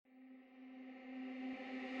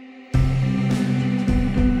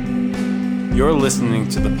You're listening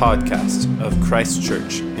to the podcast of Christ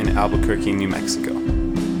Church in Albuquerque, New Mexico.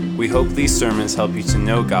 We hope these sermons help you to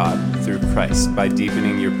know God through Christ by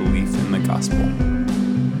deepening your belief in the gospel.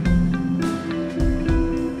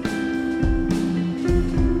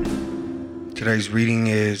 Today's reading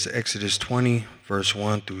is Exodus 20, verse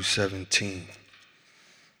 1 through 17.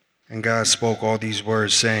 And God spoke all these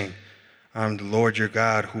words, saying, I am the Lord your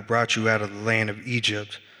God, who brought you out of the land of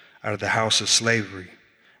Egypt, out of the house of slavery.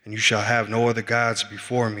 And you shall have no other gods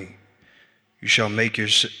before me. You shall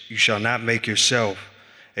not make yourself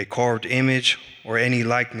a carved image or any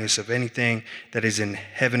likeness of anything that is in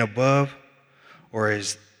heaven above, or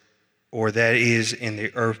that is in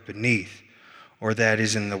the earth beneath, or that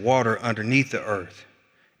is in the water underneath the earth.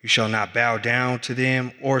 You shall not bow down to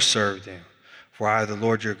them or serve them. For I, the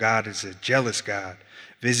Lord your God, is a jealous God,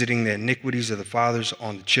 visiting the iniquities of the fathers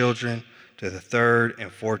on the children to the third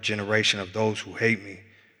and fourth generation of those who hate me,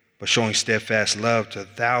 but showing steadfast love to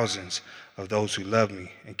thousands of those who love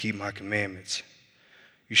me and keep my commandments.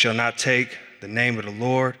 You shall not take the name of the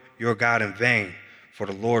Lord your God in vain, for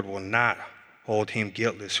the Lord will not hold him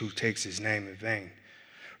guiltless who takes his name in vain.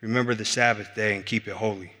 Remember the Sabbath day and keep it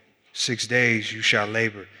holy. 6 days you shall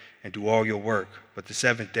labor and do all your work, but the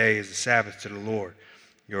seventh day is the Sabbath to the Lord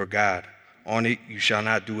your God. On it you shall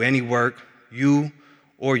not do any work, you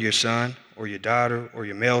or your son or your daughter or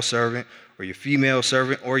your male servant or your female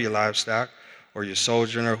servant or your livestock or your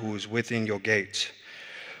sojourner who is within your gates.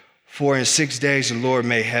 For in 6 days the Lord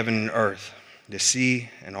made heaven and earth, the sea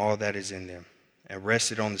and all that is in them, and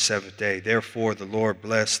rested on the seventh day. Therefore the Lord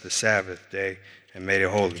blessed the Sabbath day and made it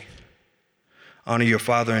holy. Honor your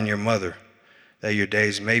father and your mother, that your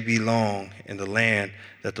days may be long in the land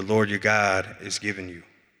that the Lord your God is giving you.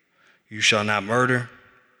 You shall not murder,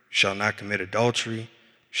 you shall not commit adultery, you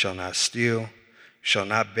shall not steal, you shall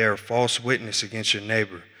not bear false witness against your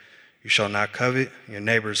neighbor. You shall not covet your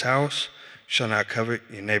neighbor's house, you shall not covet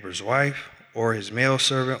your neighbor's wife, or his male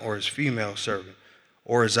servant, or his female servant,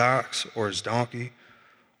 or his ox, or his donkey,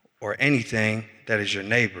 or anything that is your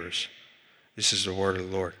neighbor's. This is the word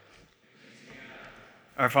of the Lord.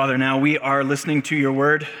 Our Father, now we are listening to your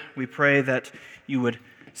word. We pray that you would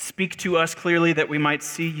speak to us clearly, that we might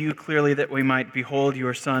see you clearly, that we might behold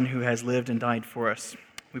your Son who has lived and died for us.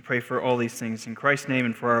 We pray for all these things in Christ's name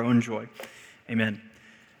and for our own joy. Amen.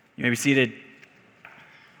 You may be seated.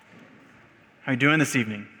 How are you doing this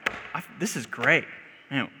evening? This is great.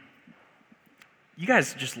 Man, you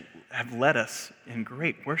guys just have led us in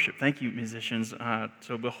great worship. Thank you, musicians.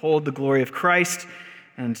 To behold the glory of Christ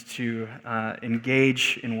and to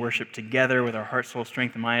engage in worship together with our heart, soul,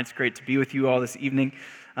 strength, and mind. It's great to be with you all this evening.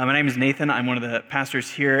 My name is Nathan. I'm one of the pastors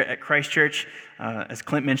here at Christ Church. As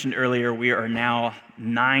Clint mentioned earlier, we are now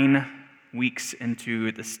 9 weeks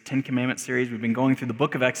into this Ten Commandments series. We've been going through the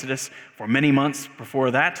book of Exodus for many months before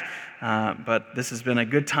that, but this has been a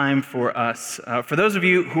good time for us. For those of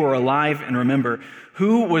you who are alive and remember,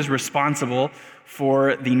 who was responsible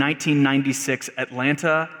for the 1996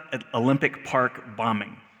 Atlanta Olympic Park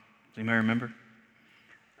bombing? Does anybody remember?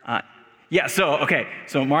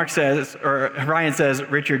 So Ryan says,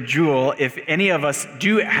 Richard Jewell. If any of us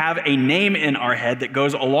do have a name in our head that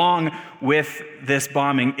goes along with this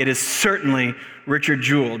bombing, it is certainly Richard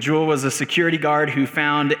Jewell. Jewell was a security guard who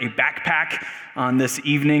found a backpack on this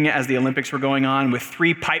evening as the Olympics were going on with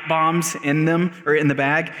 3 pipe bombs in them, or in the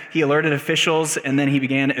bag. He alerted officials, and then he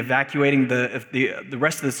began evacuating the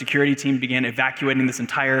rest of the security team began evacuating this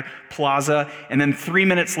entire plaza. And then 3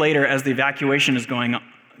 minutes later, as the evacuation is going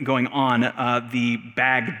on, the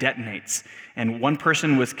bag detonates. And 1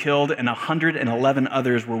 person was killed and 111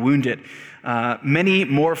 others were wounded. Many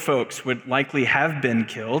more folks would likely have been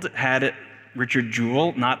killed had Richard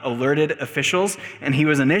Jewell not alerted officials, and he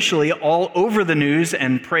was initially all over the news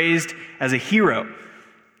and praised as a hero.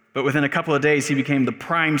 But within a couple of days, he became the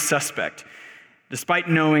prime suspect. Despite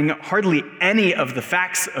knowing hardly any of the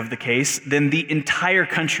facts of the case, then the entire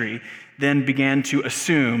country then began to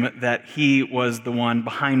assume that he was the one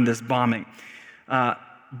behind this bombing.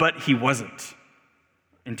 But he wasn't.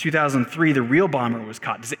 In 2003, the real bomber was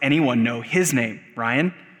caught. Does anyone know his name?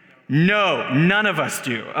 Ryan? No, none of us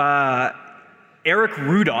do. Eric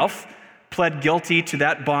Rudolph pled guilty to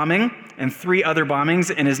that bombing and 3 other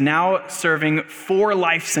bombings and is now serving 4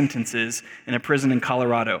 life sentences in a prison in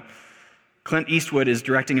Colorado. Clint Eastwood is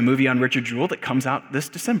directing a movie on Richard Jewell that comes out this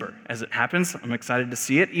December. As it happens, I'm excited to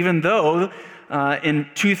see it, even though in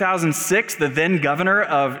 2006, the then governor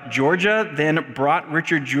of Georgia then brought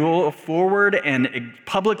Richard Jewell forward and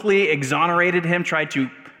publicly exonerated him, tried to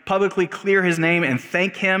publicly clear his name and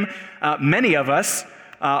thank him. Many of us,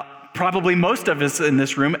 probably most of us in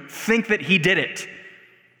this room, think that he did it.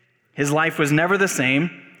 His life was never the same.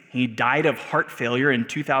 He died of heart failure in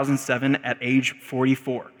 2007 at age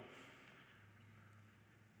 44.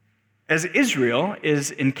 As Israel is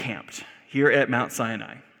encamped here at Mount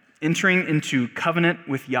Sinai, entering into covenant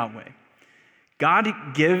with Yahweh,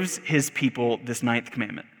 God gives his people this 9th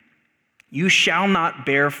commandment. You shall not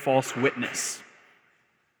bear false witness.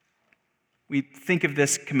 We think of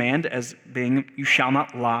this command as being, you shall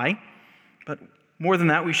not lie, but more than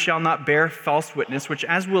that, we shall not bear false witness, which,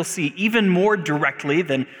 as we'll see, even more directly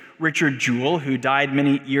than Richard Jewell, who died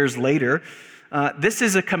many years later, this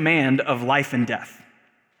is a command of life and death.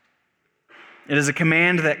 It is a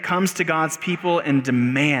command that comes to God's people and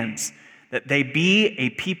demands that they be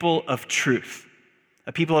a people of truth,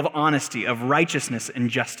 a people of honesty, of righteousness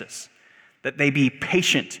and justice, that they be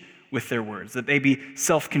patient with their words, that they be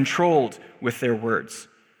self-controlled with their words,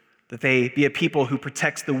 that they be a people who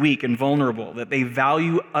protects the weak and vulnerable, that they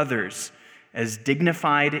value others as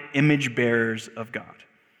dignified image bearers of God.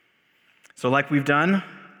 So like we've done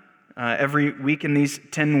every week in these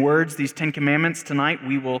 10 words, these 10 commandments, tonight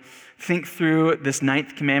we will think through this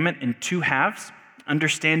 9th commandment in 2 halves,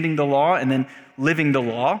 understanding the law and then living the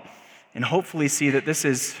law, and hopefully see that this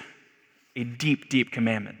is a deep, deep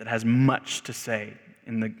commandment that has much to say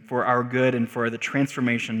for our good and for the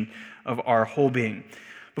transformation of our whole being.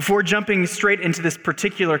 Before jumping straight into this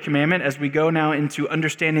particular commandment, as we go now into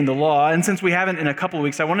understanding the law, and since we haven't in a couple of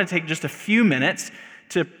weeks, I want to take just a few minutes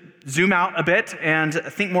to zoom out a bit and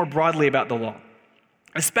think more broadly about the law.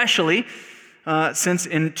 Especially since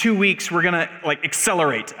in 2 weeks we're going to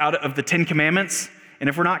accelerate out of the 10 commandments, and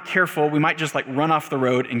if we're not careful, we might just run off the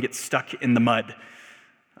road and get stuck in the mud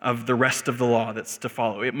of the rest of the law that's to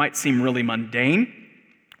follow. It might seem really mundane,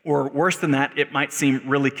 or worse than that, it might seem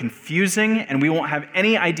really confusing, and we won't have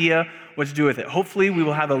any idea what to do with it. Hopefully, we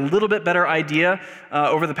will have a little bit better idea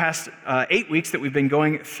over the past 8 weeks that we've been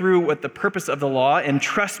going through what the purpose of the law, and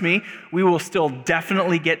trust me, we will still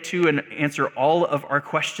definitely get to and answer all of our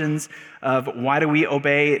questions of why do we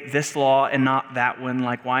obey this law and not that one?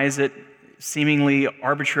 Like, why is it seemingly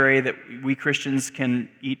arbitrary that we Christians can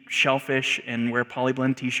eat shellfish and wear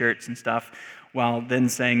polyblend t-shirts and stuff, while then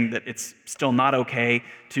saying that it's still not okay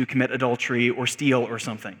to commit adultery or steal or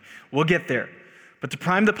something. We'll get there. But to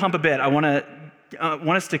prime the pump a bit, I want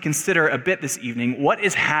us to consider a bit this evening what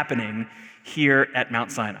is happening here at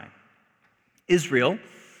Mount Sinai. Israel,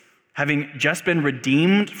 having just been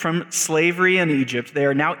redeemed from slavery in Egypt, they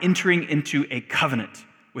are now entering into a covenant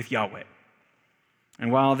with Yahweh. And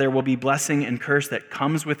while there will be blessing and curse that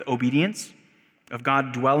comes with obedience, of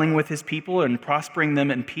God dwelling with his people and prospering them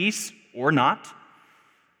in peace, or not,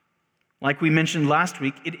 like we mentioned last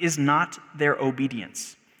week, it is not their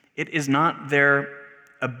obedience. It is not their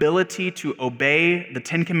ability to obey the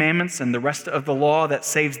 10 commandments and the rest of the law that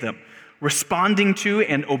saves them. Responding to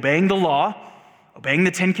and obeying the law, obeying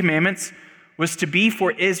the 10 commandments, was to be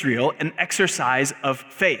for Israel an exercise of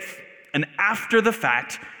faith, an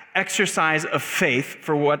after-the-fact exercise of faith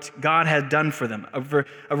for what God had done for them,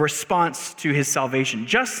 a response to his salvation,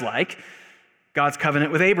 just like God's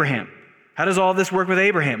covenant with Abraham. How does all this work with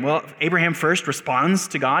Abraham? Well, Abraham first responds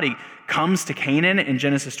to God. He comes to Canaan in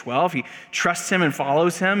Genesis 12. He trusts him and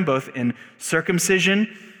follows him, both in circumcision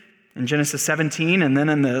in Genesis 17, and then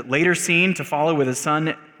in the later scene to follow with his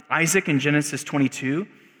son Isaac in Genesis 22.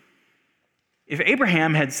 If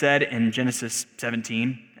Abraham had said in Genesis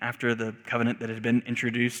 17, after the covenant that had been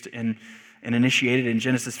introduced and initiated in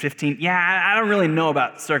Genesis 15, I don't really know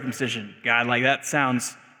about circumcision, God, that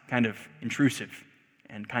sounds kind of intrusive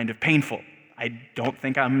and kind of painful. I don't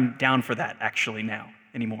think I'm down for that actually now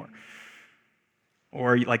anymore.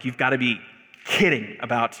 Or you've got to be kidding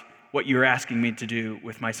about what you're asking me to do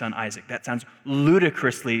with my son Isaac. That sounds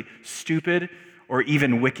ludicrously stupid or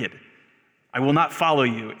even wicked. I will not follow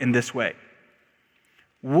you in this way.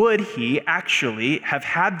 Would he actually have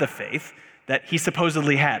had the faith that he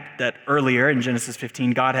supposedly had, that earlier in Genesis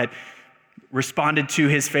 15, God had responded to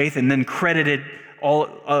his faith and then credited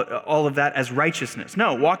all of that as righteousness?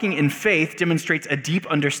 No, walking in faith demonstrates a deep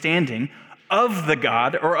understanding of the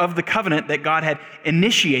God or of the covenant that God had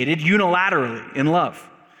initiated unilaterally in love.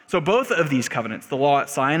 So both of these covenants, the law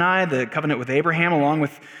at Sinai, the covenant with Abraham, along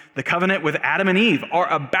with the covenant with Adam and Eve, are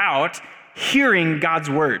about hearing God's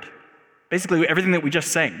word. Basically, everything that we just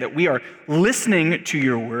sang, that we are listening to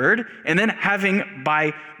your word and then having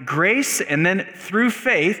by grace and then through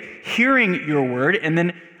faith, hearing your word and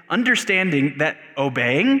then understanding that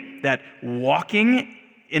obeying, that walking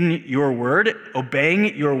in your word,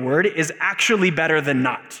 obeying your word is actually better than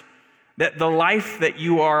not. That the life that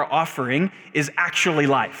you are offering is actually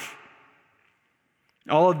life.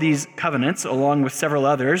 All of these covenants, along with several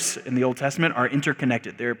others in the Old Testament, are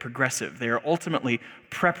interconnected. They're progressive. They are ultimately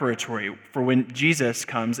preparatory for when Jesus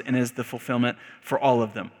comes and is the fulfillment for all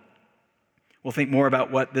of them. We'll think more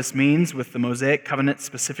about what this means with the Mosaic covenant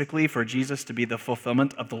specifically for Jesus to be the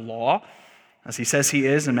fulfillment of the law, as he says he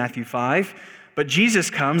is in Matthew 5. But Jesus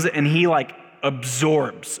comes and he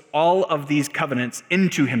absorbs all of these covenants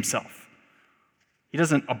into himself. He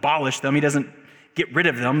doesn't abolish them. He doesn't get rid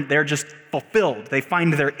of them. They're just fulfilled. They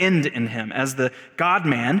find their end in him. As the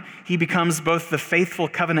God-man, he becomes both the faithful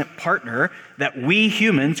covenant partner that we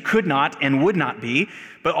humans could not and would not be,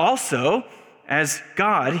 but also, as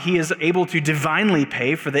God, he is able to divinely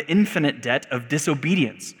pay for the infinite debt of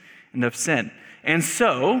disobedience and of sin. And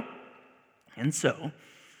so,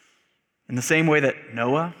 in the same way that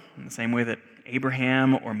Noah, in the same way that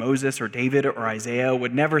Abraham or Moses or David or Isaiah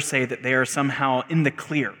would never say that they are somehow in the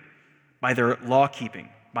clear by their law-keeping,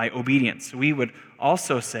 by obedience, we would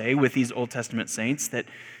also say with these Old Testament saints that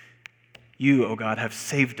you, O God, have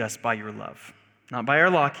saved us by your love, not by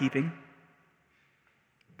our law-keeping,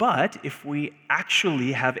 but if we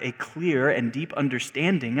actually have a clear and deep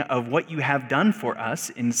understanding of what you have done for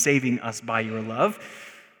us in saving us by your love,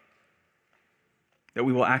 that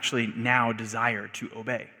we will actually now desire to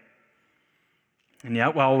obey. And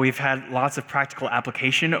yet, while we've had lots of practical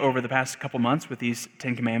application over the past couple months with these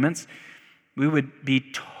 10 Commandments, we would be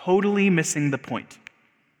totally missing the point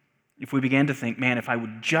if we began to think, man, if I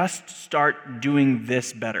would just start doing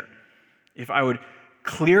this better, if I would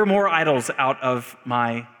clear more idols out of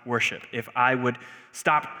my worship, if I would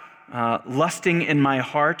stop lusting in my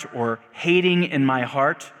heart or hating in my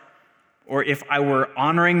heart, or if I were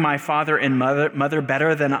honoring my father and mother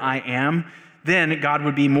better than I am, then God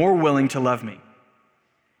would be more willing to love me.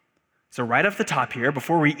 So right off the top here,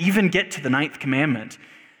 before we even get to the 9th commandment,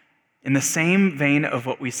 in the same vein of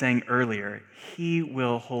what we sang earlier, he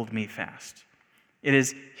will hold me fast. It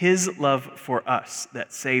is his love for us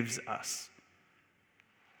that saves us.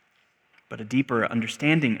 But a deeper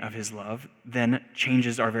understanding of his love then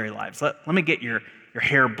changes our very lives. Let me get your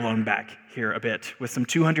hair blown back here a bit with some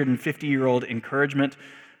 250-year-old encouragement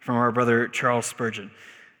from our brother Charles Spurgeon.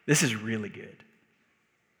 This is really good.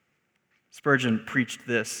 Spurgeon preached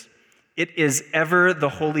this: "It is ever the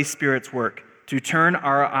Holy Spirit's work to turn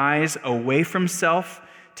our eyes away from self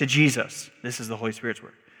to Jesus." This is the Holy Spirit's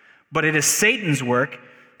work. "But it is Satan's work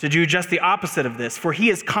to do just the opposite of this, for he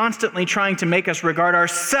is constantly trying to make us regard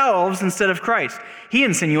ourselves instead of Christ. He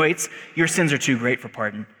insinuates, your sins are too great for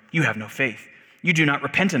pardon. You have no faith. You do not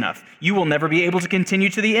repent enough. You will never be able to continue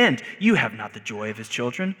to the end. You have not the joy of his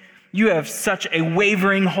children. You have such a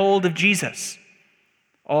wavering hold of Jesus."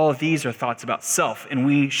 All of these are thoughts about self, and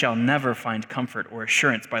we shall never find comfort or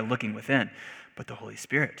assurance by looking within. But the Holy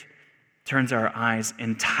Spirit turns our eyes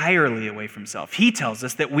entirely away from self. He tells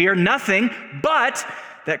us that we are nothing, but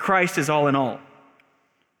that Christ is all in all.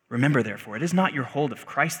 Remember, therefore, it is not your hold of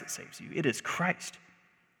Christ that saves you. It is Christ.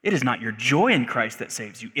 It is not your joy in Christ that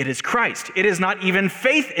saves you. It is Christ. It is not even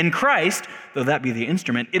faith in Christ, though that be the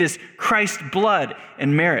instrument. It is Christ's blood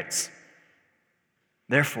and merits.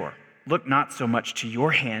 Therefore, look not so much to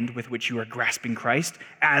your hand with which you are grasping Christ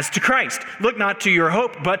as to Christ. Look not to your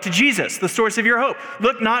hope, but to Jesus, the source of your hope.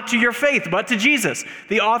 Look not to your faith, but to Jesus,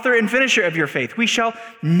 the author and finisher of your faith. We shall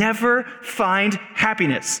never find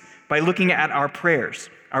happiness by looking at our prayers,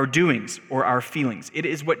 our doings, or our feelings. It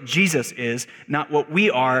is what Jesus is, not what we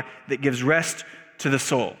are, that gives rest to the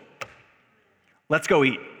soul. Let's go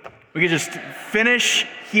eat. We could just finish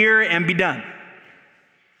here and be done.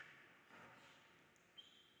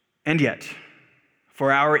 And yet,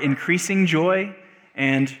 for our increasing joy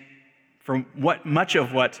and for much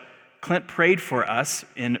of what Clint prayed for us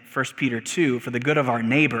in 1 Peter 2, for the good of our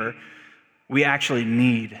neighbor, we actually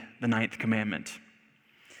need the 9th commandment.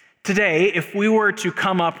 Today, if we were to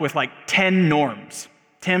come up with 10 norms,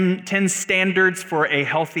 10 standards for a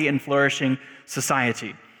healthy and flourishing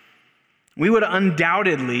society, we would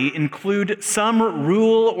undoubtedly include some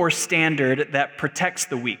rule or standard that protects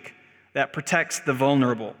the weak, that protects the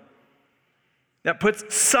vulnerable, that puts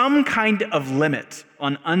some kind of limit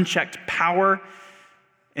on unchecked power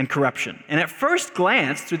and corruption. And at first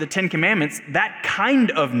glance, through the 10 Commandments, that kind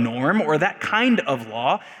of norm or that kind of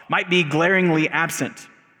law might be glaringly absent.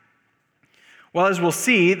 Well, as we'll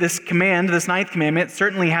see, this 9th commandment,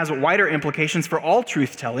 certainly has wider implications for all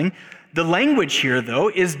truth-telling. The language here, though,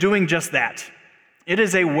 is doing just that. It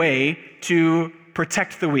is a way to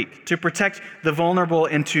protect the weak, to protect the vulnerable,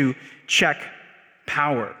 and to check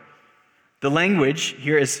power. The language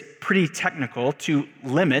here is pretty technical to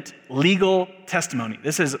limit legal testimony.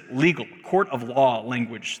 This is legal, court of law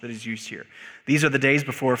language that is used here. These are the days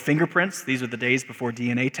before fingerprints. These are the days before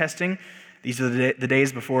DNA testing. These are the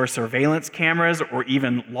days before surveillance cameras or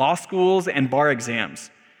even law schools and bar exams.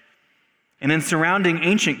 And in surrounding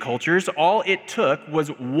ancient cultures, all it took was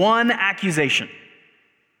one accusation,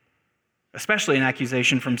 especially an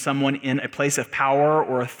accusation from someone in a place of power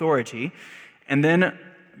or authority, and then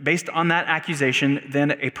based on that accusation,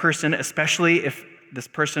 then a person, especially if this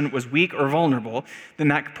person was weak or vulnerable, then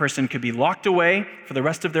that person could be locked away for the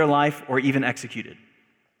rest of their life or even executed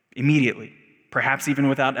immediately, perhaps even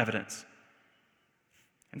without evidence.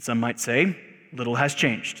 And some might say, little has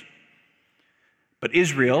changed. But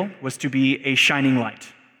Israel was to be a shining light.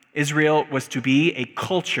 Israel was to be a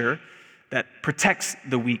culture that protects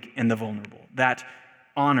the weak and the vulnerable, that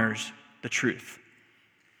honors the truth.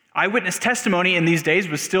 Eyewitness testimony in these days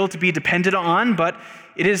was still to be depended on, but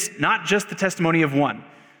it is not just the testimony of one.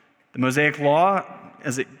 The Mosaic Law,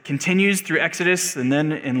 as it continues through Exodus and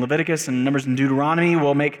then in Leviticus and Numbers and Deuteronomy,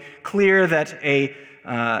 will make clear that a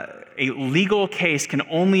legal case can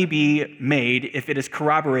only be made if it is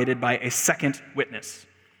corroborated by a second witness.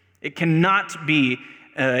 It cannot be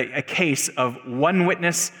a case of one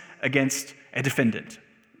witness against a defendant,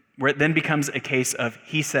 where it then becomes a case of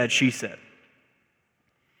he said, she said.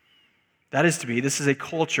 This is a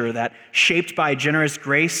culture that, shaped by generous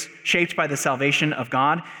grace, shaped by the salvation of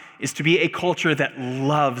God, is to be a culture that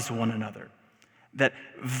loves one another, that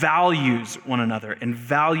values one another, and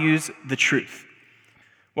values the truth.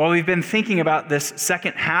 While we've been thinking about this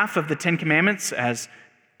second half of the Ten Commandments as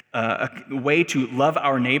a way to love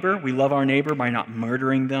our neighbor, we love our neighbor by not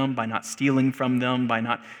murdering them, by not stealing from them, by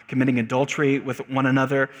not committing adultery with one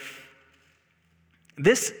another.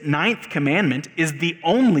 This ninth commandment is the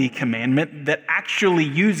only commandment that actually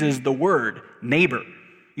uses the word neighbor.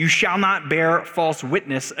 You shall not bear false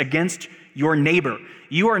witness against your neighbor.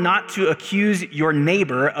 You are not to accuse your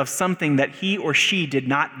neighbor of something that he or she did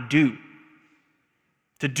not do.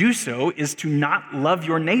 To do so is to not love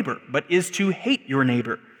your neighbor, but is to hate your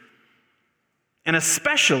neighbor. And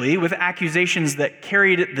especially with accusations that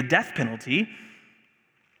carried the death penalty,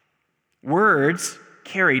 words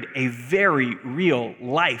carried a very real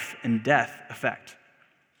life and death effect.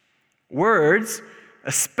 Words,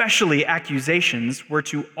 especially accusations, were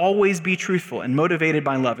to always be truthful and motivated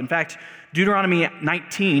by love. In fact, Deuteronomy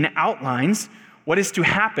 19 outlines what is to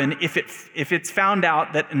happen if it's found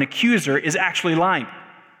out that an accuser is actually lying.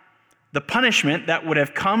 The punishment that would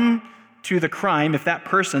have come to the crime if that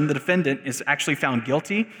person, the defendant, is actually found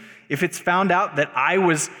guilty, if it's found out that I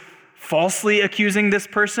was falsely accusing this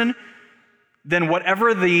person, then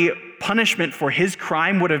whatever the punishment for his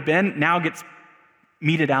crime would have been now gets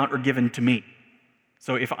meted out or given to me.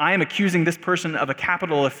 So if I am accusing this person of a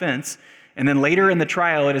capital offense, and then later in the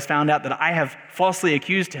trial it is found out that I have falsely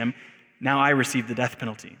accused him, now I receive the death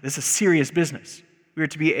penalty. This is serious business.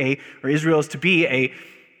 Israel is to be a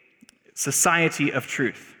society of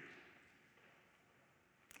truth.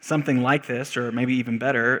 Something like this, or maybe even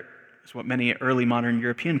better, is what many early modern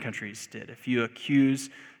European countries did. If you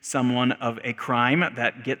accuse someone of a crime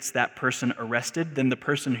that gets that person arrested, then the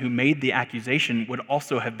person who made the accusation would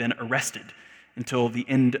also have been arrested until the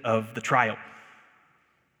end of the trial.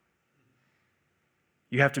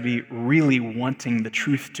 You have to be really wanting the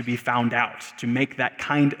truth to be found out to make that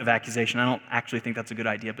kind of accusation. I don't actually think that's a good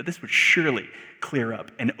idea, but this would surely clear up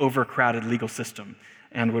an overcrowded legal system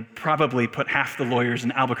and would probably put half the lawyers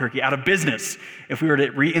in Albuquerque out of business if we were to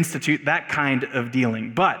reinstitute that kind of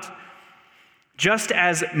dealing. But just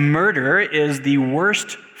as murder is the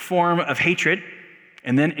worst form of hatred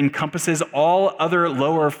and then encompasses all other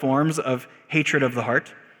lower forms of hatred of the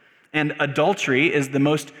heart, and adultery is the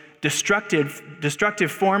most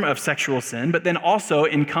destructive form of sexual sin, but then also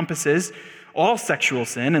encompasses all sexual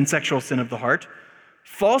sin and sexual sin of the heart,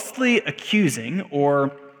 falsely accusing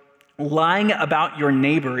or lying about your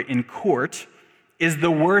neighbor in court is the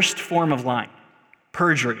worst form of lying,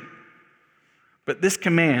 perjury. But this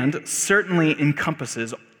command certainly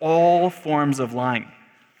encompasses all forms of lying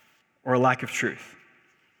or lack of truth.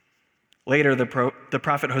 Later, the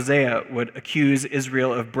prophet Hosea would accuse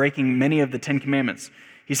Israel of breaking many of the Ten Commandments.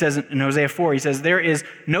 He says in Hosea 4, he says, "There is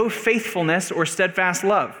no faithfulness or steadfast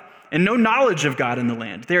love, and no knowledge of God in the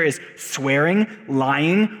land. There is swearing,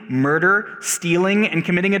 lying, murder, stealing, and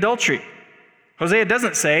committing adultery." Hosea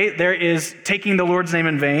doesn't say there is taking the Lord's name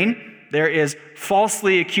in vain. There is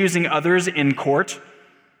falsely accusing others in court.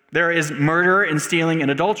 There is murder and stealing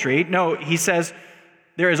and adultery. No, he says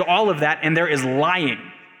there is all of that, and there is lying.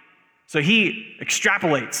 So he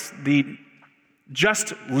extrapolates the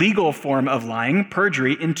just legal form of lying,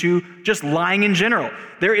 perjury, into just lying in general.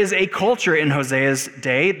 There is a culture in Hosea's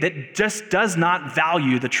day that just does not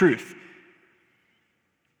value the truth.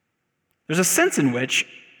 There's a sense in which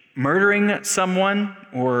murdering someone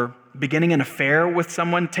or beginning an affair with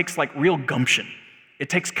someone takes like real gumption. It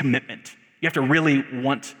takes commitment. You have to really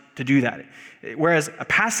want to do that. Whereas a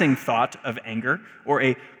passing thought of anger or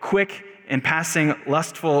a quick and passing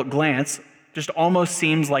lustful glance just almost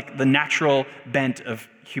seems like the natural bent of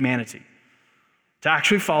humanity. To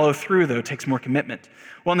actually follow through, though, takes more commitment.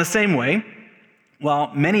 Well, in the same way,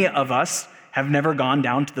 while many of us have never gone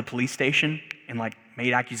down to the police station and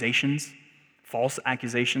made accusations, false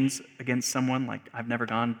accusations against someone, I've never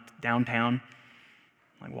gone downtown,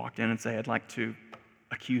 walked in and say, I'd like to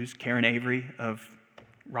accuse Karen Avery of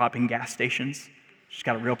robbing gas stations. She's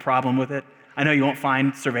got a real problem with it. I know you won't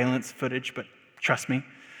find surveillance footage, but trust me.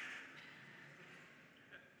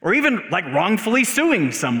 Or even wrongfully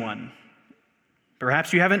suing someone.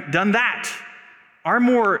 Perhaps you haven't done that. Our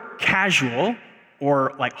more casual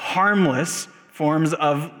or harmless forms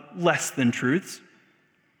of less than truths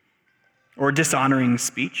or dishonoring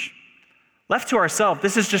speech, left to ourselves,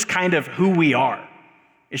 this is just kind of who we are.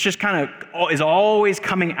 It's just kind of is always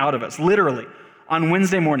coming out of us, literally. On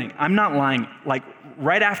Wednesday morning, I'm not lying,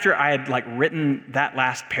 right after I had written that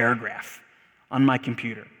last paragraph on my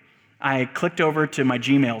computer, I clicked over to my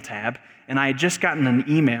Gmail tab, and I had just gotten an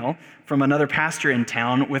email from another pastor in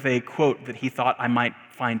town with a quote that he thought I might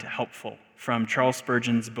find helpful from Charles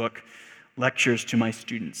Spurgeon's book, Lectures to My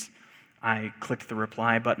Students. I clicked the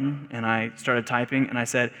reply button, and I started typing, and I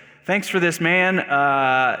said, thanks for this, man.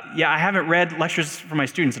 I haven't read Lectures for My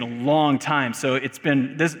Students in a long time, so it's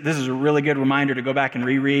been, this is a really good reminder to go back and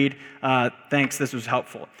reread. Thanks, this was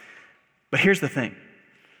helpful. But here's the thing.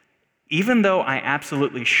 Even though I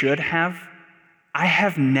absolutely should have, I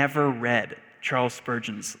have never read Charles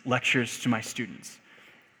Spurgeon's Lectures to My Students.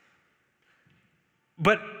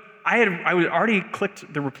 But I had already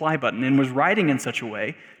clicked the reply button and was writing in such a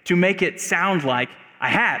way to make it sound like I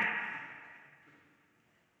had.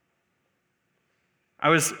 I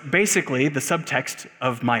was basically, the subtext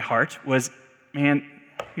of my heart was, man,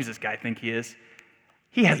 who's this guy think he is?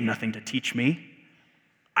 He has nothing to teach me.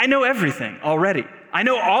 I know everything already. I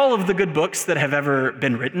know all of the good books that have ever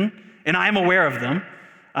been written, and I am aware of them.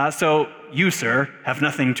 So you, sir, have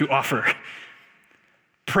nothing to offer.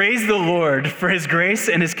 Praise the Lord for his grace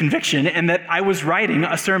and his conviction, and that I was writing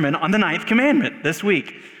a sermon on the 9th commandment this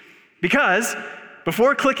week. Because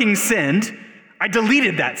before clicking send, I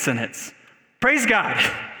deleted that sentence. Praise God.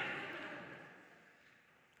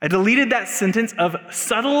 I deleted that sentence of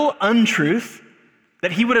subtle untruth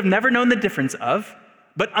that he would have never known the difference of,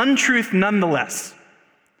 but untruth nonetheless.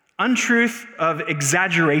 Untruth of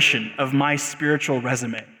exaggeration of my spiritual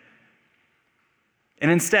resume.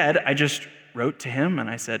 And instead, I just wrote to him and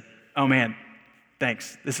I said, oh man,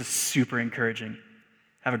 thanks. This is super encouraging.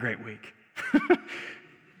 Have a great week.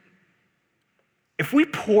 If we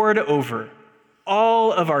poured over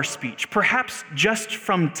all of our speech, perhaps just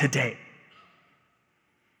from today,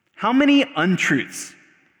 how many untruths,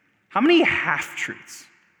 how many half-truths,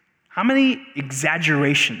 how many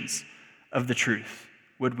exaggerations of the truth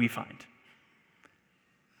would we find?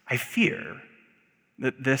 I fear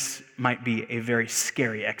that this might be a very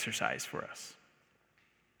scary exercise for us.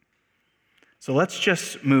 So let's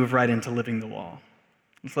just move right into living the law.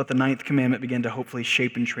 Let's let the 9th commandment begin to hopefully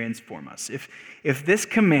shape and transform us. If this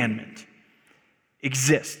commandment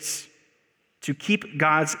exists to keep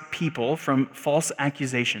God's people from false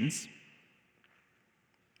accusations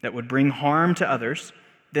that would bring harm to others,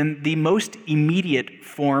 then the most immediate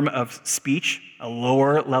form of speech, a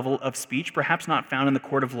lower level of speech, perhaps not found in the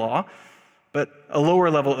court of law, but a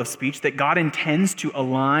lower level of speech that God intends to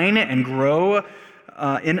align and grow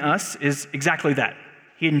in us is exactly that.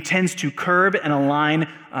 He intends to curb and align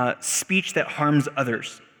speech that harms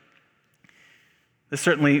others. This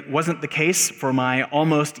certainly wasn't the case for my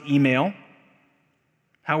almost email.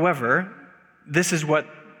 However, this is what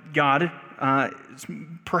God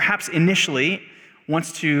perhaps initially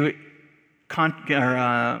wants to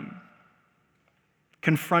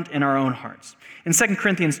confront in our own hearts. In 2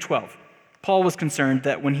 Corinthians 12, Paul was concerned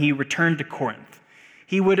that when he returned to Corinth,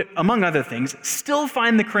 he would, among other things, still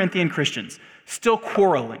find the Corinthian Christians still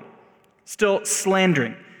quarreling, still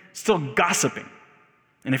slandering, still gossiping.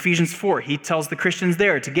 In Ephesians 4, he tells the Christians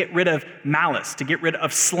there to get rid of malice, to get rid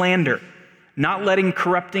of slander, not letting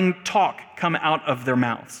corrupting talk come out of their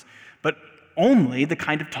mouths, but only the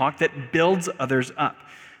kind of talk that builds others up.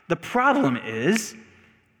 The problem is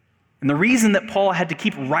And the reason that Paul had to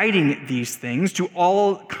keep writing these things to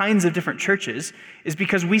all kinds of different churches is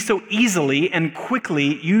because we so easily and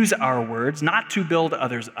quickly use our words not to build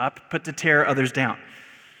others up, but to tear others down.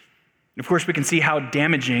 Of course, we can see how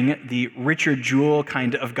damaging the Richard Jewell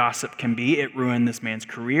kind of gossip can be. It ruined this man's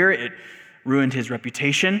career. It ruined his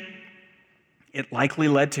reputation. It likely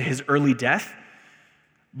led to his early death.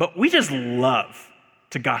 But we just love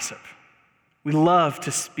to gossip. We love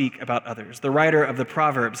to speak about others. The writer of the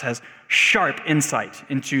Proverbs has sharp insight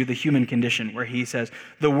into the human condition, where he says,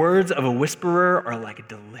 "The words of a whisperer are like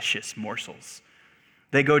delicious morsels.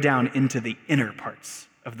 They go down into the inner parts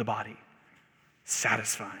of the body."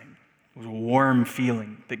 Satisfying, a warm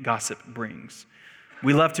feeling that gossip brings.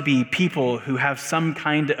 We love to be people who have some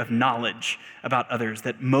kind of knowledge about others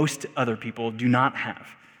that most other people do not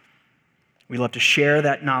have. We love to share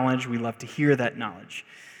that knowledge. We love to hear that knowledge.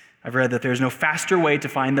 I've read that there's no faster way to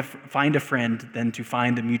find a friend than to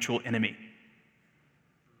find a mutual enemy.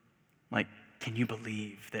 Like, can you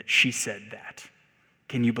believe that she said that?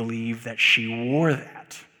 Can you believe that she wore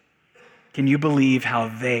that? Can you believe how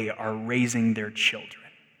they are raising their children?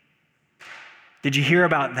 Did you hear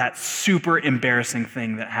about that super embarrassing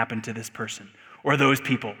thing that happened to this person or those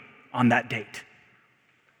people on that date?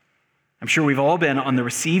 I'm sure we've all been on the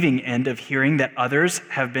receiving end of hearing that others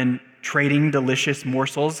have been trading delicious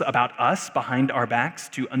morsels about us behind our backs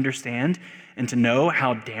to understand and to know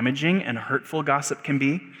how damaging and hurtful gossip can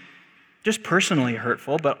be. Just personally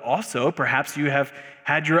hurtful, but also perhaps you have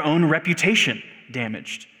had your own reputation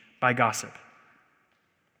damaged by gossip.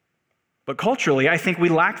 But culturally, I think we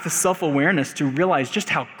lack the self-awareness to realize just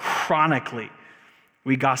how chronically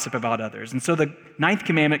we gossip about others. And so the 9th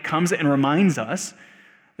commandment comes and reminds us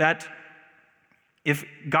that if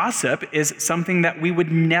gossip is something that we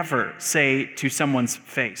would never say to someone's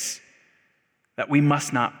face, that we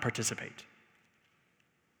must not participate.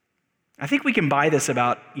 I think we can buy this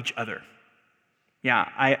about each other. Yeah,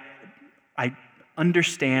 I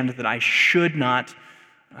understand that I should not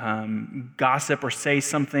gossip or say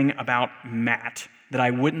something about Matt that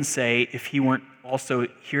I wouldn't say if he weren't also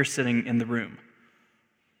here sitting in the room.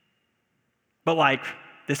 But like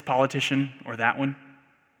this politician or that one,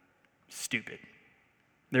 stupid.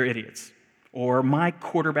 They're idiots. Or my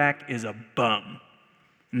quarterback is a bum,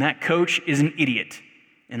 and that coach is an idiot,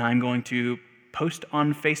 and I'm going to post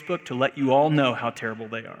on Facebook to let you all know how terrible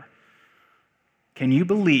they are. Can you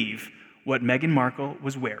believe what Meghan Markle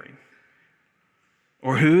was wearing?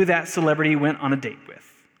 Or who that celebrity went on a date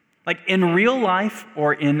with? Like in real life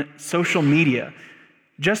or in social media,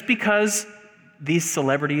 just because these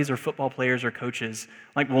celebrities or football players or coaches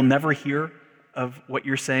we'll never hear of what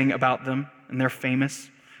you're saying about them and they're famous,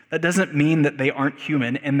 that doesn't mean that they aren't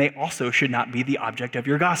human, and they also should not be the object of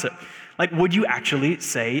your gossip. Would you actually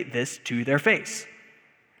say this to their face?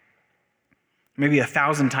 Maybe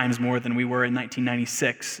 1,000 times more than we were in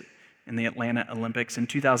 1996 in the Atlanta Olympics. In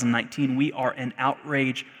 2019, we are an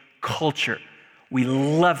outrage culture. We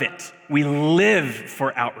love it. We live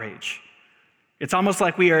for outrage. It's almost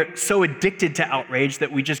like we are so addicted to outrage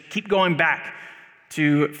that we just keep going back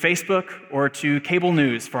to Facebook or to cable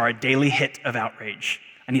news for our daily hit of outrage.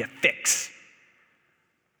 I need a fix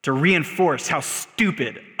to reinforce how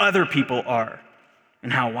stupid other people are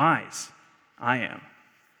and how wise I am.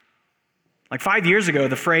 5 years ago,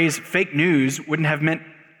 the phrase fake news wouldn't have meant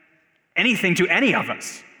anything to any of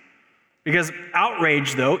us, because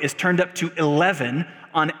outrage, though, is turned up to 11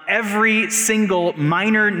 on every single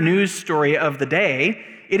minor news story of the day.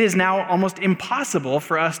 It is now almost impossible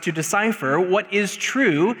for us to decipher what is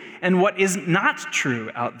true and what is not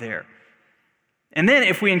true out there. And then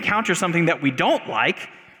if we encounter something that we don't like,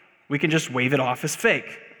 we can just wave it off as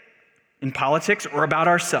fake in politics or about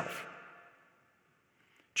ourselves.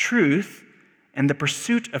 Truth and the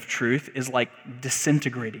pursuit of truth is like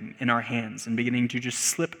disintegrating in our hands and beginning to just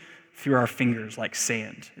slip through our fingers like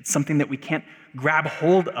sand. It's something that we can't grab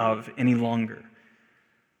hold of any longer.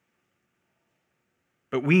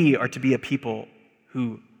 But we are to be a people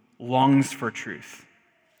who longs for truth,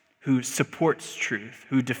 who supports truth,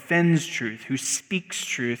 who defends truth, who speaks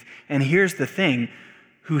truth, and here's the thing,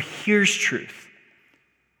 who hears truth.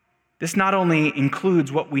 This not only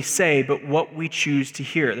includes what we say, but what we choose to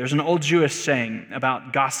hear. There's an old Jewish saying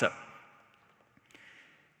about gossip,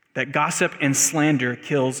 that gossip and slander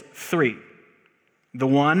kills three. The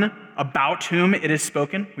one about whom it is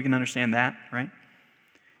spoken, we can understand that, right?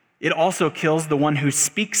 It also kills the one who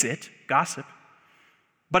speaks it, gossip,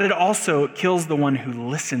 but it also kills the one who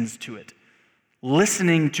listens to it.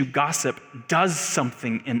 Listening to gossip does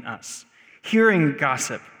something in us. Hearing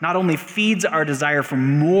gossip not only feeds our desire for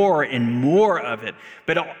more and more of it,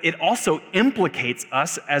 but it also implicates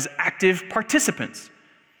us as active participants.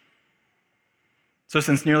 So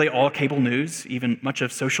since nearly all cable news, even much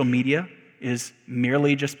of social media, is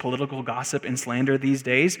merely just political gossip and slander these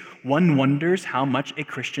days, one wonders how much a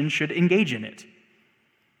Christian should engage in it.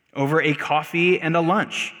 Over a coffee and a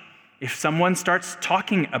lunch, if someone starts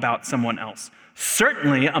talking about someone else,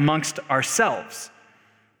 certainly amongst ourselves,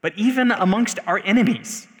 but even amongst our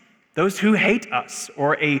enemies, those who hate us,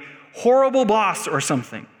 or a horrible boss or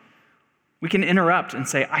something, we can interrupt and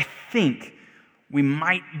say, I think we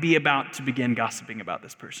might be about to begin gossiping about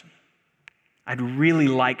this person. I'd really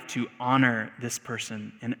like to honor this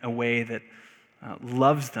person in a way that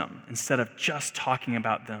loves them instead of just talking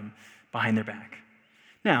about them behind their back.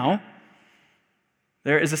 Now,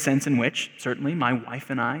 there is a sense in which, certainly, my wife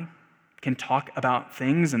and I can talk about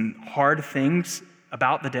things and hard things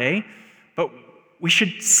about the day, but we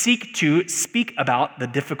should seek to speak about the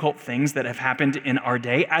difficult things that have happened in our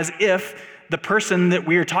day as if the person that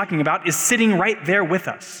we are talking about is sitting right there with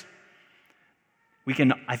us. We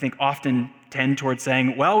can, I think, often tend towards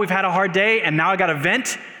saying, well, we've had a hard day and now I got to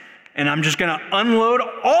vent and I'm just going to unload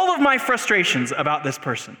all of my frustrations about this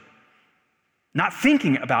person. Not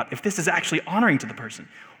thinking about if this is actually honoring to the person.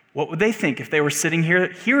 What would they think if they were sitting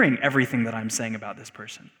here hearing everything that I'm saying about this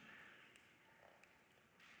person?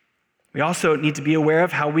 We also need to be aware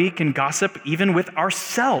of how we can gossip even with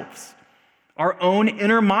ourselves, our own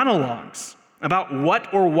inner monologues about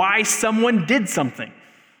what or why someone did something.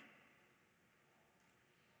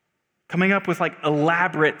 Coming up with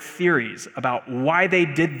elaborate theories about why they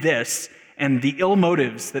did this and the ill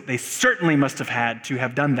motives that they certainly must have had to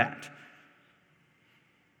have done that.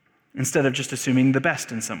 Instead of just assuming the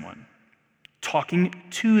best in someone. Talking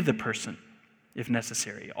to the person, if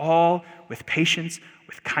necessary, all with patience,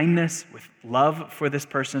 with kindness, with love for this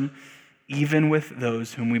person, even with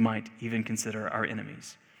those whom we might even consider our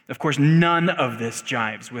enemies. Of course, none of this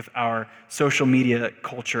jives with our social media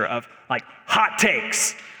culture of hot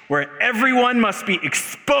takes, where everyone must be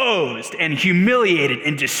exposed and humiliated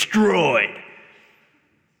and destroyed.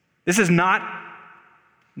 This is not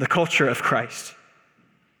the culture of Christ.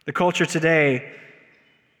 The culture today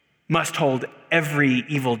must hold every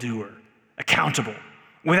evildoer accountable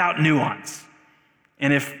without nuance,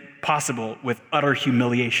 and if possible, with utter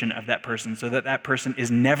humiliation of that person so that that person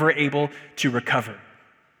is never able to recover.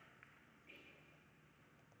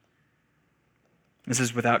 This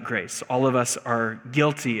is without grace. All of us are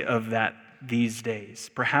guilty of that these days.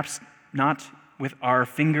 Perhaps not with our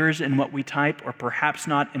fingers in what we type, or perhaps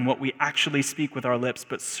not in what we actually speak with our lips,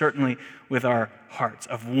 but certainly with our hearts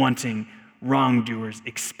of wanting wrongdoers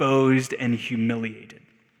exposed and humiliated.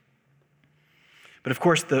 But of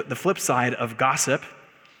course, the flip side of gossip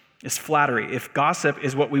is flattery. If gossip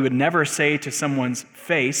is what we would never say to someone's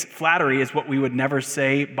face, flattery is what we would never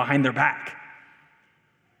say behind their back.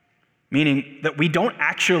 Meaning that we don't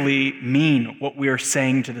actually mean what we are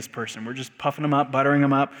saying to this person. We're just puffing them up, buttering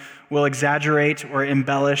them up. We'll exaggerate or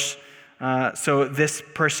embellish so this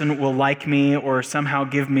person will like me or somehow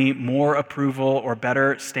give me more approval or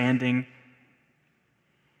better standing.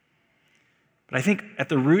 But I think at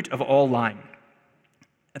the root of all lying,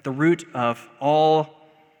 at the root of all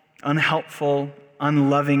unhelpful,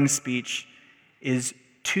 unloving speech is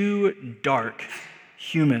two dark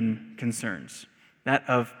human concerns. That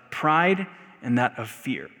of pride and that of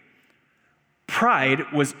fear.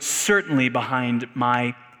 Pride was certainly behind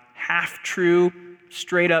my half-true,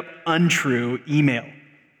 straight-up untrue email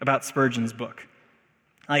about Spurgeon's book.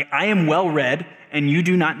 I am well-read, and you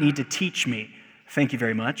do not need to teach me. Thank you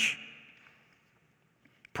very much.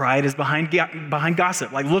 Pride is behind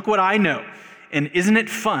gossip. Look what I know. And isn't it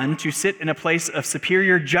fun to sit in a place of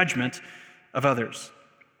superior judgment of others?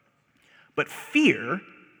 But fear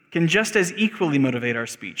can just as equally motivate our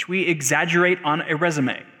speech. We exaggerate on a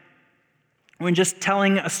resume. When just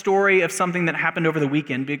telling a story of something that happened over the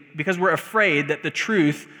weekend because we're afraid that the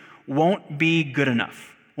truth won't be good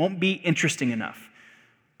enough, won't be interesting enough.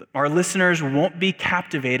 Our listeners won't be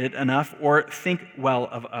captivated enough or think well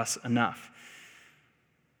of us enough.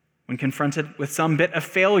 When confronted with some bit of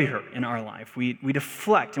failure in our life, we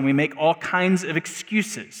deflect and we make all kinds of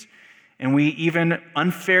excuses. And we even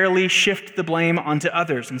unfairly shift the blame onto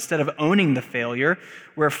others. Instead of owning the failure,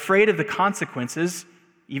 we're afraid of the consequences,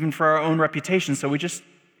 even for our own reputation. So we just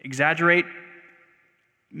exaggerate,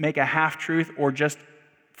 make a half-truth, or just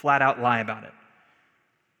flat out lie about it.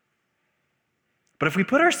 But if we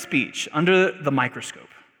put our speech under the microscope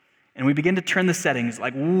and we begin to turn the settings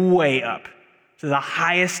way up to the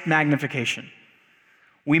highest magnification,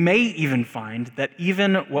 we may even find that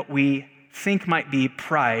even what we think might be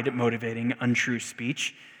pride motivating untrue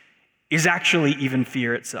speech is actually even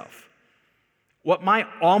fear itself. What my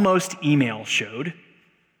almost email showed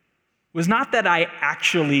was not that I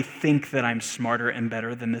actually think that I'm smarter and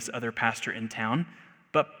better than this other pastor in town,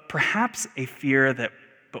 but perhaps a fear that,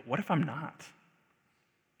 but what if I'm not?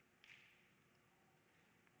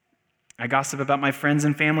 I gossip about my friends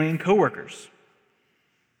and family and coworkers.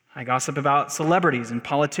 I gossip about celebrities and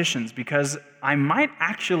politicians because I might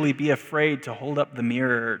actually be afraid to hold up the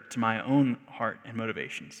mirror to my own heart and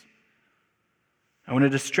motivations. I want to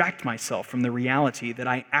distract myself from the reality that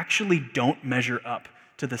I actually don't measure up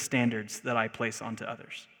to the standards that I place onto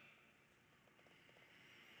others.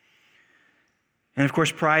 And of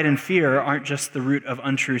course, pride and fear aren't just the root of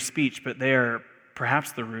untrue speech, but they are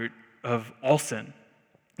perhaps the root of all sin.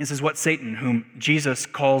 This is what Satan, whom Jesus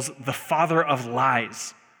calls the father of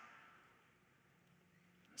lies,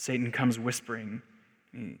 Satan comes whispering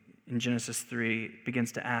in Genesis 3,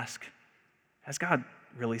 begins to ask, has God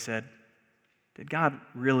really said? Did God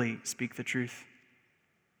really speak the truth?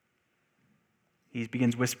 He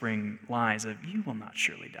begins whispering lies of, you will not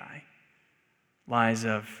surely die. Lies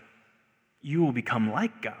of, you will become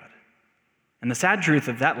like God. And the sad truth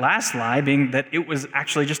of that last lie being that it was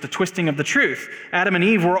actually just a twisting of the truth. Adam and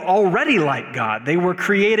Eve were already like God. They were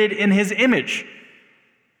created in his image.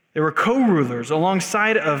 They were co-rulers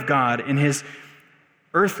alongside of God in his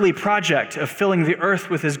earthly project of filling the earth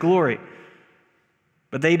with his glory.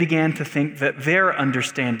 But they began to think that their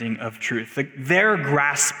understanding of truth, their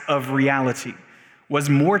grasp of reality, was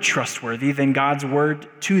more trustworthy than God's word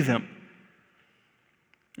to them.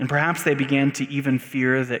 And perhaps they began to even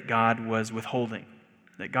fear that God was withholding,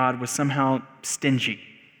 that God was somehow stingy,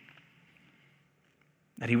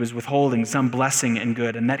 that he was withholding some blessing and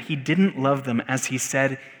good, and that he didn't love them as he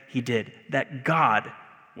said he did, that God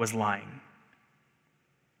was lying.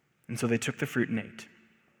 And so they took the fruit and ate.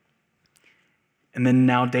 And then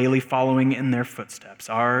now daily following in their footsteps,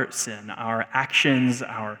 our sin, our actions,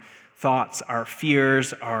 our thoughts, our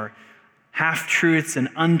fears, our half-truths and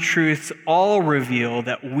untruths all reveal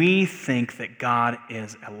that we think that God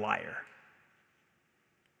is a liar,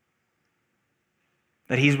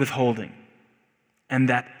 that he's withholding, and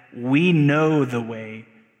that we know the way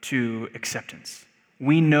to acceptance.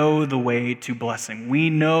 We know the way to blessing. We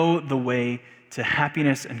know the way to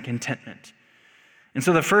happiness and contentment. And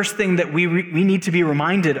so the first thing that we need to be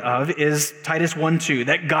reminded of is Titus 1:2,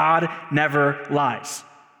 that God never lies.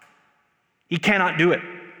 He cannot do it.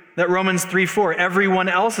 That Romans 3:4, everyone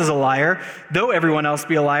else is a liar. Though everyone else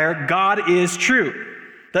be a liar, God is true.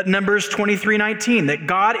 That Numbers 23:19, that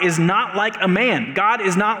God is not like a man. God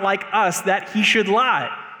is not like us, that he should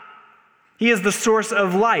lie. He is the source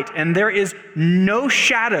of light, and there is no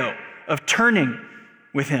shadow of turning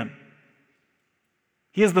with him.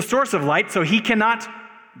 He is the source of light, so he cannot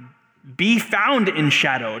be found in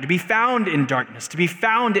shadow, to be found in darkness, to be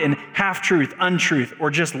found in half-truth, untruth,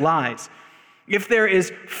 or just lies. If there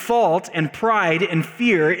is fault and pride and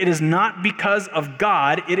fear, it is not because of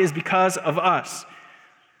God, it is because of us.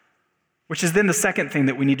 Which is then the second thing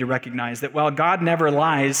that we need to recognize, that while God never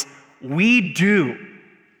lies, we do.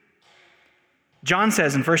 John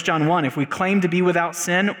says in 1 John 1, if we claim to be without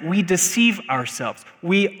sin, we deceive ourselves.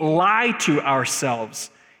 We lie to ourselves,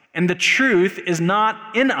 and the truth is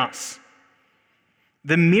not in us.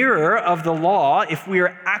 The mirror of the law, if we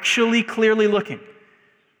are actually clearly looking,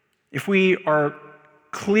 if we are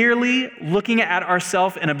clearly looking at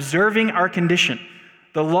ourselves and observing our condition,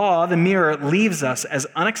 the law, the mirror, leaves us as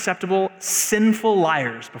unacceptable, sinful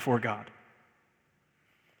liars before God.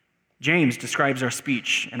 James describes our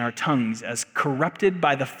speech and our tongues as corrupted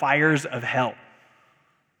by the fires of hell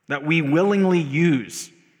that we willingly use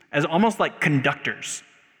as almost like conductors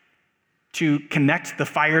to connect the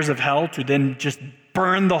fires of hell to then just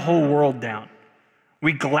burn the whole world down.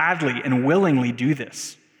 We gladly and willingly do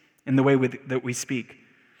this in the way that we speak.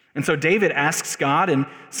 And so David asks God in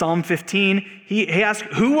Psalm 15, he asks,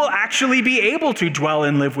 who will actually be able to dwell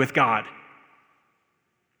and live with God?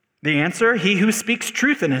 The answer, he who speaks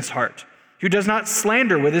truth in his heart, who does not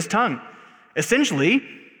slander with his tongue. Essentially,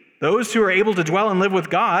 those who are able to dwell and live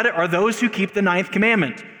with God are those who keep the 9th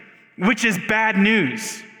commandment, which is bad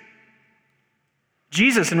news.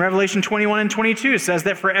 Jesus in Revelation 21 and 22 says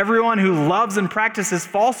that for everyone who loves and practices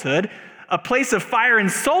falsehood, a place of fire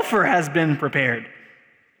and sulfur has been prepared.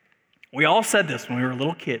 We all said this when we were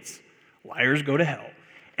little kids. Liars go to hell.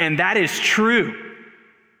 And that is true.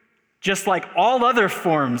 Just like all other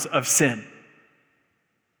forms of sin.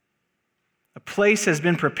 A place has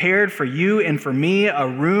been prepared for you and for me, a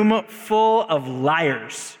room full of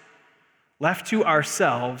liars. Left to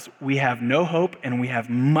ourselves, we have no hope and we have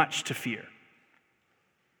much to fear.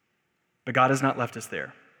 But God has not left us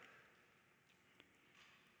there.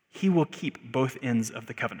 He will keep both ends of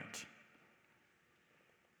the covenant.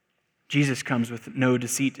 Jesus comes with no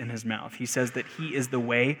deceit in his mouth. He says that he is the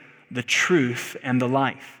way, the truth, and the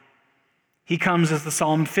life. He comes as the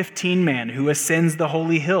Psalm 15 man who ascends the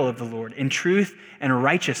holy hill of the Lord in truth and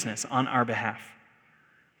righteousness on our behalf.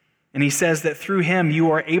 And he says that through him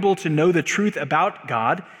you are able to know the truth about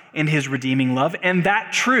God and his redeeming love, and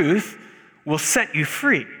that truth will set you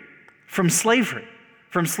free from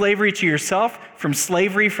slavery to yourself, from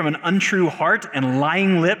slavery from an untrue heart and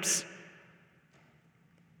lying lips.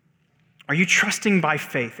 Are you trusting by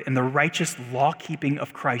faith in the righteous law-keeping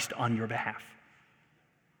of Christ on your behalf?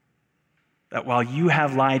 That while you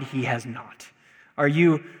have lied, he has not. Are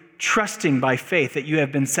you trusting by faith that you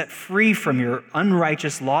have been set free from your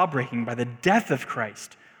unrighteous law-breaking by the death of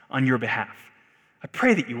Christ on your behalf? I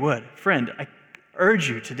pray that you would. Friend, I urge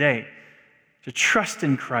you today to trust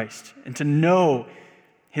in Christ and to know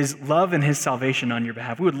his love and his salvation on your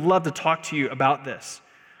behalf. We would love to talk to you about this,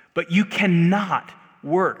 but you cannot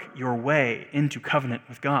work your way into covenant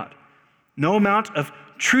with God. No amount of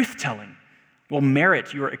truth-telling will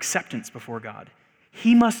merit your acceptance before God.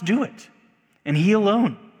 He must do it, and he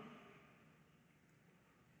alone.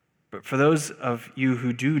 But for those of you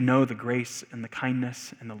who do know the grace and the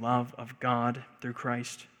kindness and the love of God through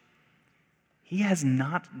Christ, he has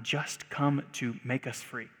not just come to make us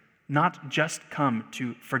free, not just come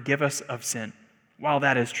to forgive us of sin, while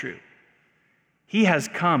that is true. He has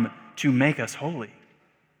come to make us holy,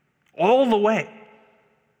 all the way,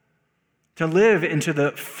 to live into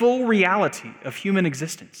the full reality of human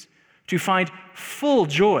existence, to find full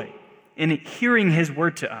joy in hearing his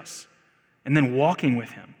word to us, and then walking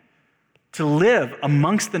with him, to live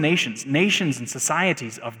amongst the nations and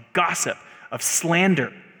societies of gossip, of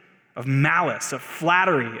slander, of malice, of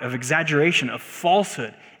flattery, of exaggeration, of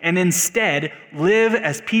falsehood, and instead live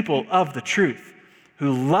as people of the truth,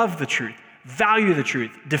 who love the truth, value the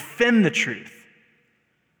truth, defend the truth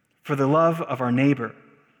for the love of our neighbor.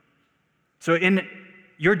 So in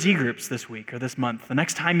your D groups this week or this month, the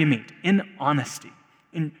next time you meet, in honesty,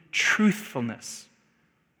 in truthfulness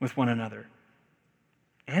with one another,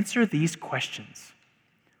 answer these questions.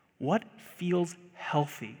 What feels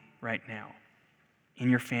healthy right now in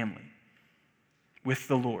your family, with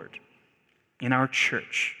the Lord, in our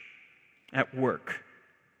church, at work,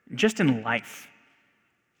 just in life?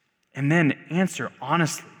 And then answer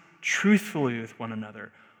honestly, truthfully with one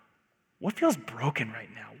another. What feels broken right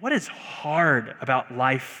now? What is hard about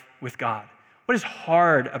life with God? What is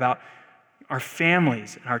hard about our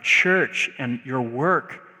families and our church and your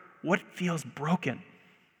work? What feels broken?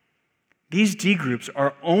 These D groups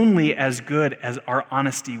are only as good as our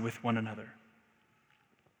honesty with one another.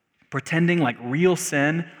 Pretending like real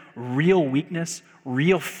sin, real weakness,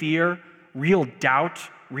 real fear, real doubt,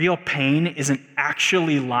 real pain isn't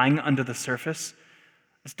actually lying under the surface,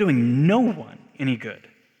 it's doing no one any good.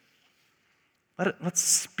 Let's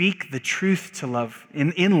speak the truth to love,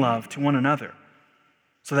 in love to one another,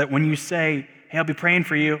 so that when you say, hey, I'll be praying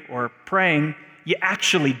for you, or praying, you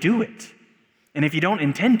actually do it. And if you don't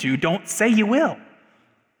intend to, don't say you will.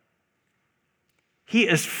 He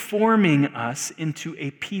is forming us into a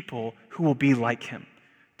people who will be like him,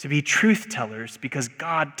 to be truth tellers because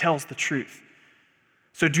God tells the truth.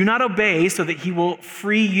 So do not obey so that he will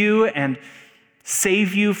free you and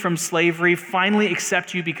save you from slavery, finally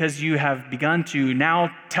accept you because you have begun to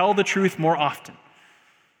now tell the truth more often.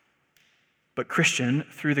 But Christian,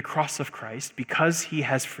 through the cross of Christ, because he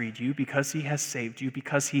has freed you, because he has saved you,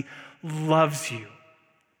 because he loves you,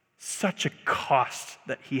 such a cost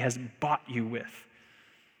that he has bought you with.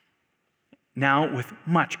 Now, with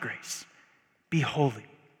much grace, be holy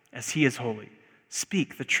as he is holy.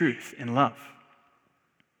 Speak the truth in love.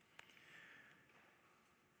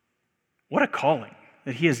 What a calling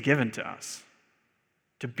that he has given to us,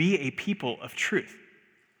 to be a people of truth.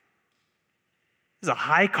 This is a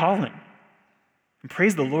high calling. And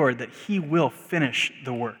praise the Lord that he will finish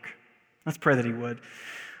the work. Let's pray that he would.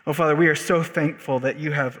 Oh, Father, we are so thankful that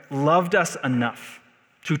you have loved us enough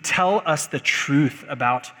to tell us the truth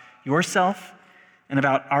about yourself and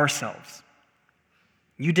about ourselves.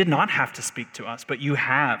 You did not have to speak to us, but you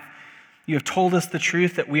have. You have told us the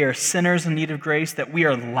truth, that we are sinners in need of grace, that we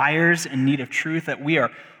are liars in need of truth, that we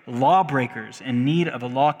are lawbreakers in need of a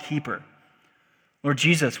law keeper. Lord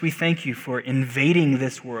Jesus, we thank you for invading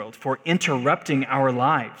this world, for interrupting our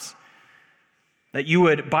lives, that you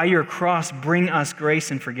would, by your cross, bring us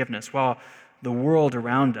grace and forgiveness, while the world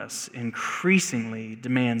around us increasingly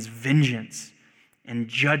demands vengeance and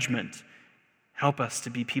judgment Help us to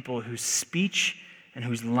be people whose speech and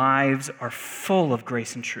whose lives are full of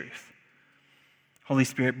grace and truth. Holy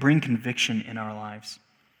Spirit, bring conviction in our lives.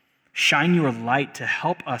 Shine your light to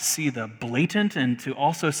help us see the blatant and to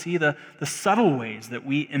also see the subtle ways that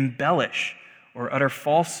we embellish or utter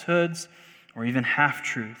falsehoods or even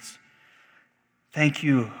half-truths. Thank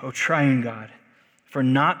you, O triune God, for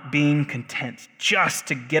not being content just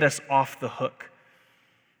to get us off the hook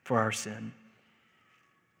for our sin.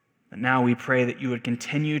 But now we pray that you would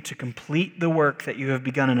continue to complete the work that you have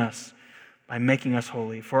begun in us by making us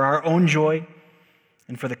holy for our own joy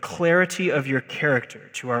and for the clarity of your character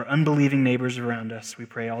to our unbelieving neighbors around us. We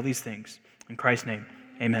pray all these things. In Christ's name,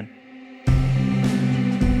 amen.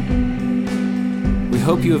 We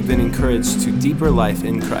hope you have been encouraged to deeper life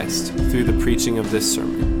in Christ through the preaching of this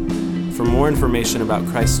sermon. For more information about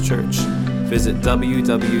Christ Church, visit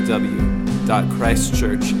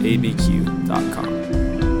www.christchurchabq.com.